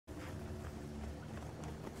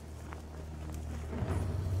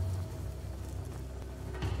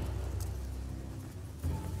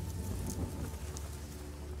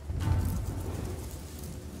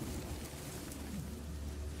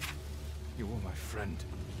my friend.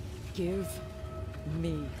 Give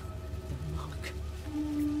me the mark.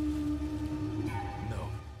 No.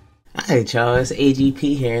 Alright, y'all, it's AGP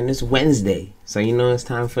here, and it's Wednesday, so you know it's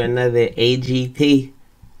time for another AGP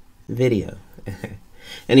video.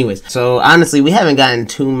 Anyways, so honestly, we haven't gotten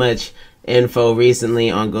too much info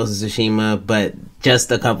recently on Ghost of Tsushima, but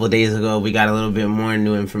just a couple of days ago, we got a little bit more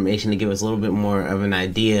new information to give us a little bit more of an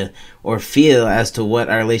idea or feel as to what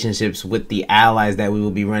our relationships with the allies that we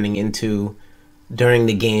will be running into during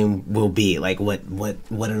the game will be, like what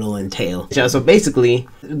it'll entail. So basically,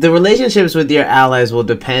 the relationships with your allies will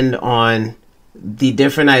depend on the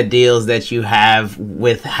different ideals that you have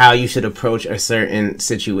with how you should approach a certain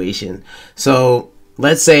situation. So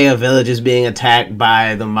let's say a village is being attacked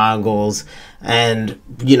by the Mongols, and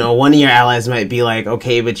you know, one of your allies might be like,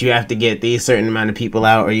 okay, but you have to get these certain amount of people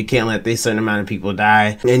out, or you can't let these certain amount of people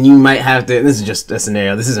die, and you might have to, this is just a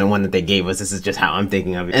scenario, this isn't one that they gave us, this is just how I'm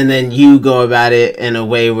thinking of it, and then you go about it in a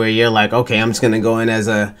way where you're like, okay, I'm just gonna go in as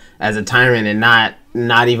a tyrant and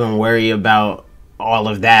not even worry about all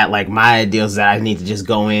of that. Like, my ideal is that I need to just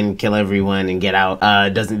go in, kill everyone, and get out.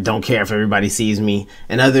 Don't care if everybody sees me.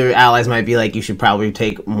 And other allies might be like, you should probably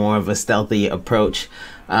take more of a stealthy approach.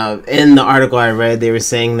 In the article I read, they were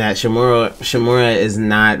saying that Shimura is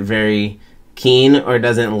not very keen or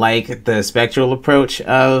doesn't like the spectral approach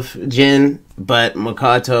of Jin, but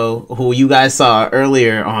Makoto, who you guys saw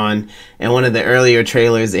earlier on in one of the earlier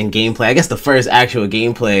trailers and gameplay, I guess the first actual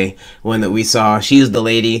gameplay one that we saw, she's the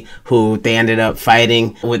lady who they ended up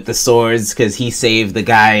fighting with the swords because he saved the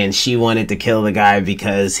guy and she wanted to kill the guy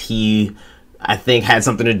because he, I think, had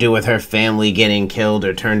something to do with her family getting killed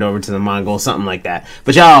or turned over to the Mongols, something like that.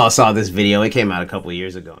 But y'all all saw this video. It came out a couple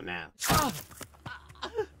years ago now.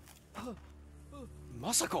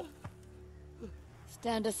 Masako!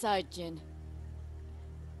 Stand aside, Jin.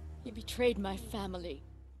 You betrayed my family.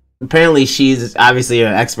 Apparently she's obviously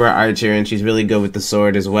an expert archer and she's really good with the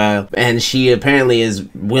sword as well. And she apparently is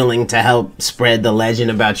willing to help spread the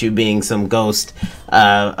legend about you being some ghost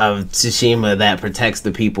of Tsushima that protects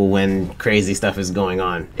the people when crazy stuff is going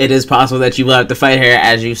on. It is possible that you will have to fight her,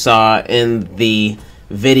 as you saw in the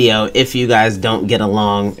video, if you guys don't get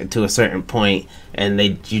along to a certain point and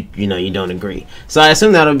you don't agree. So I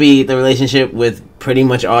assume that'll be the relationship with pretty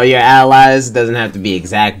much all your allies. Doesn't have to be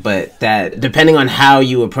exact, but that depending on how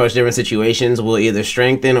you approach different situations will either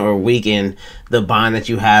strengthen or weaken the bond that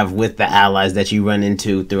you have with the allies that you run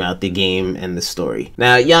into throughout the game and the story.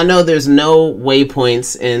 Now, y'all know there's no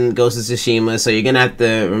waypoints in Ghost of Tsushima, so you're gonna have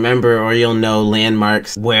to remember, or you'll know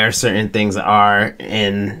landmarks where certain things are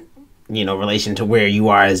in, you know, relation to where you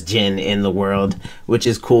are as Jin in the world, which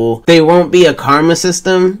is cool. They won't be a karma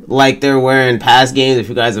system like there were in past games. If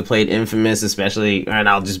you guys have played Infamous, especially,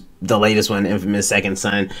 and the latest one, Infamous Second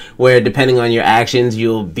Son, where depending on your actions,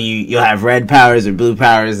 you'll have red powers or blue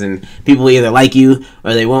powers, and people either like you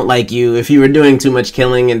or they won't like you. If you were doing too much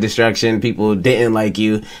killing and destruction, people didn't like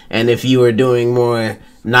you, and if you were doing more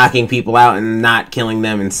knocking people out and not killing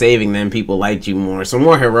them and saving them, people liked you more. So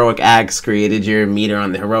more heroic acts created your meter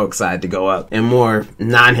on the heroic side to go up, and more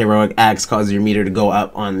non-heroic acts caused your meter to go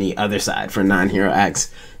up on the other side for non-hero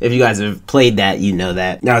acts. If you guys have played that, you know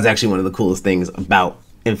that. That was actually one of the coolest things about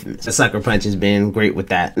Infamous. The Sucker Punch has been great with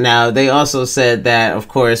that. Now, they also said that, of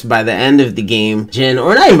course, by the end of the game, Jin,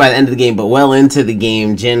 or not even by the end of the game, but well into the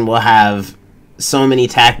game, Jin will have so many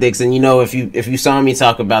tactics. And you know, if you saw me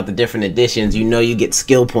talk about the different editions, you know you get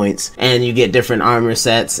skill points and you get different armor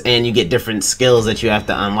sets and you get different skills that you have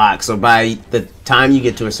to unlock. So by the time you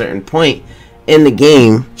get to a certain point in the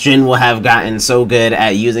game, Jin will have gotten so good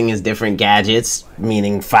at using his different gadgets,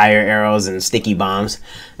 meaning fire arrows and sticky bombs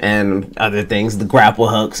and other things, the grapple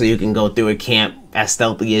hook, so you can go through a camp as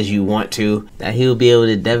stealthy as you want to, that he'll be able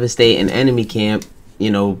to devastate an enemy camp, you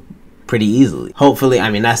know, pretty easily. Hopefully, I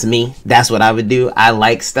mean, that's me. That's what I would do. I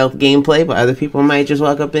like stealth gameplay, but other people might just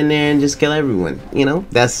walk up in there and just kill everyone. You know,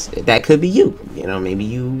 that could be you. You know, maybe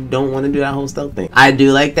you don't want to do that whole stealth thing. I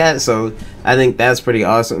do like that, so I think that's pretty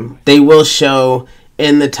awesome. They will show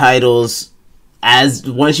in the titles,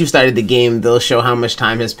 once you started the game, they'll show how much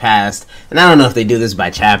time has passed. And I don't know if they do this by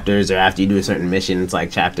chapters or after you do a certain mission, it's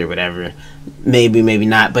like chapter whatever. Maybe, maybe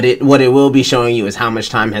not. But what it will be showing you is how much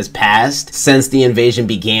time has passed since the invasion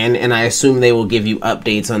began. And I assume they will give you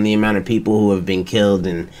updates on the amount of people who have been killed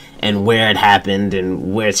and where it happened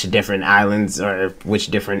and which different islands or which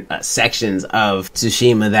different sections of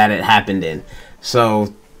Tsushima that it happened in.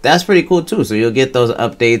 So that's pretty cool too. So you'll get those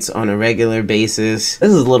updates on a regular basis.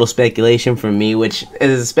 This is a little speculation from me, which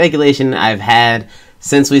is a speculation I've had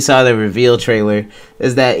since we saw the reveal trailer,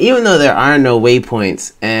 is that even though there are no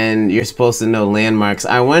waypoints and you're supposed to know landmarks,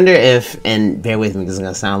 I wonder if, and bear with me, this is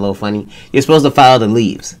gonna sound a little funny, you're supposed to follow the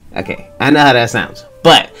leaves. Okay, I know how that sounds,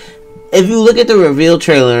 but if you look at the reveal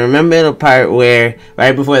trailer, remember the part where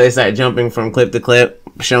right before they start jumping from clip to clip,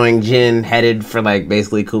 showing Jin headed for like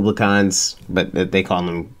basically Kublai Khan's, but they call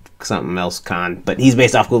him something else Khan, but he's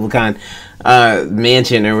based off Kublai Khan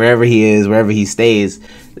mansion or wherever he is, wherever he stays.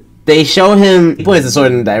 They show him, he points the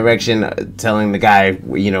sword in the direction, telling the guy,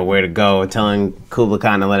 you know, where to go, telling Kublai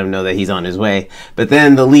Khan to let him know that he's on his way. But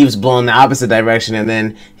then the leaves blow in the opposite direction, and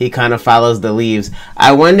then he kind of follows the leaves.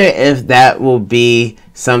 I wonder if that will be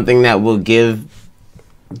something that will give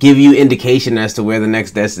you indication as to where the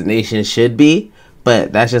next destination should be.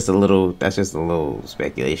 But that's just a little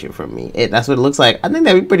speculation from me. That's what it looks like. I think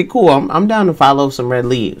that'd be pretty cool. I'm down to follow some red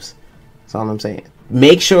leaves. That's all I'm saying.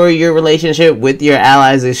 Make sure your relationship with your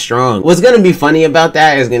allies is strong. What's going to be funny about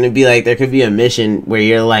that is going to be like, there could be a mission where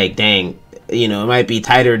you're like, dang, you know, it might be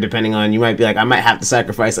tighter depending on, you might be like, I might have to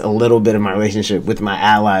sacrifice a little bit of my relationship with my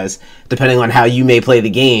allies, depending on how you may play the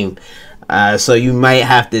game. So you might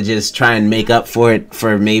have to just try and make up for it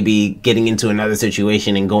for maybe getting into another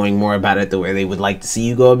situation and going more about it the way they would like to see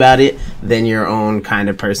you go about it than your own kind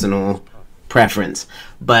of personal preference.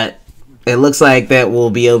 But it looks like that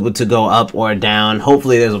we'll be able to go up or down.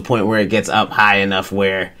 Hopefully there's a point where it gets up high enough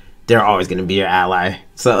where they're always going to be your ally.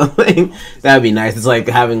 So that'd be nice. It's like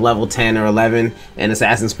having level 10 or 11 in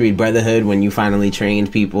Assassin's Creed Brotherhood when you finally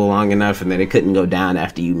trained people long enough and then it couldn't go down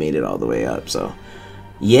after you made it all the way up. So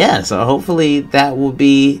yeah, so hopefully that will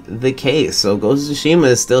be the case. So Ghost of Tsushima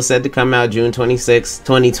is still set to come out June 26,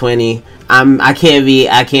 2020. I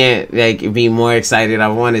can't like be more excited. I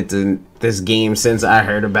wanted this game since I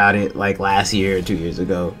heard about it like last year or 2 years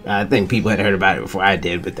ago. I think people had heard about it before I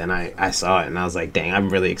did, but then I saw it and I was like, dang,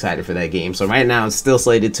 I'm really excited for that game. So right now it's still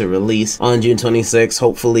slated to release on June 26.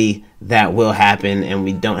 Hopefully that will happen and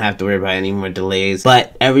we don't have to worry about any more delays.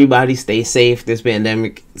 But everybody stay safe. This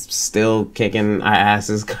pandemic is still kicking our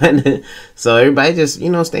asses kind of. So everybody just,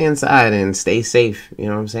 you know, stay inside and stay safe. You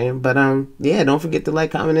know what I'm saying? But yeah, don't forget to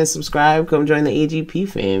like, comment, and subscribe. Come join the AGP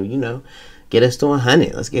fam, you know. Get us to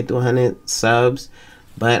 100. Let's get to 100 subs.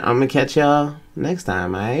 But I'm going to catch y'all next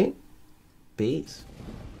time, alright? Peace.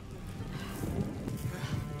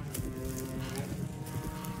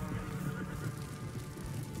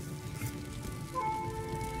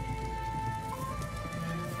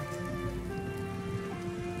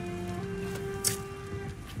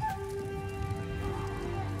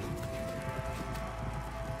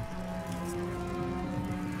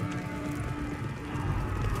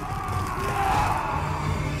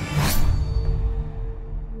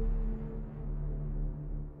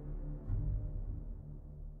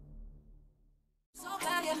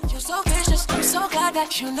 You're so vicious, I'm so glad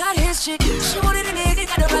that you're not his chick. She wanted a nigga,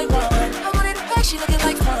 got the right one. I wanted a back, she looking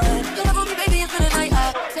like fun. You love me, baby, it's been a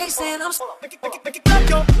night. They saying I'm make it clap,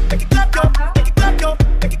 yo, make it clap, yo, make it clap, yo,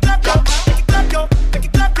 make it clap, yo, make it clap, yo, make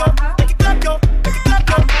it clap, yo, make it clap, yo, make it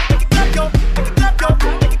clap, yo.